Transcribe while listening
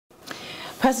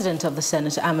President of the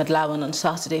Senate, Ahmad Lawan, on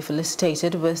Saturday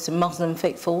felicitated with Muslim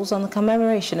faithfuls on the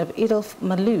commemoration of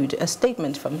Eid-El-Maulud. A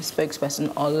statement from his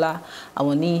spokesperson, Ola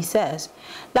Awoniyi, says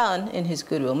Lawan, in his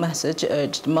goodwill message,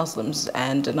 urged Muslims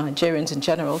and Nigerians in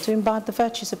general to imbibe the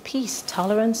virtues of peace,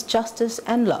 tolerance, justice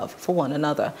and love for one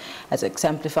another, as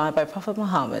exemplified by Prophet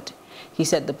Muhammad. He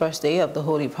said the birthday of the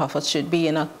Holy Prophet should be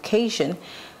an occasion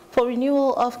for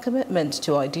renewal of commitment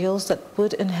to ideals that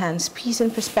would enhance peace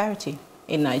and prosperity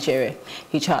in Nigeria.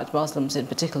 He charged Muslims in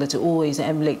particular to always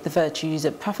emulate the virtues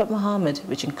of Prophet Muhammad,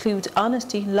 which includes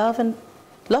honesty, love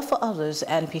for others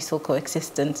and peaceful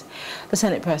coexistence. The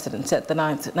Senate President said the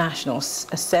 9th National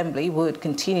Assembly would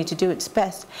continue to do its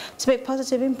best to make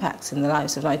positive impacts in the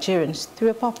lives of Nigerians through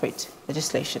appropriate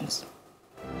legislations.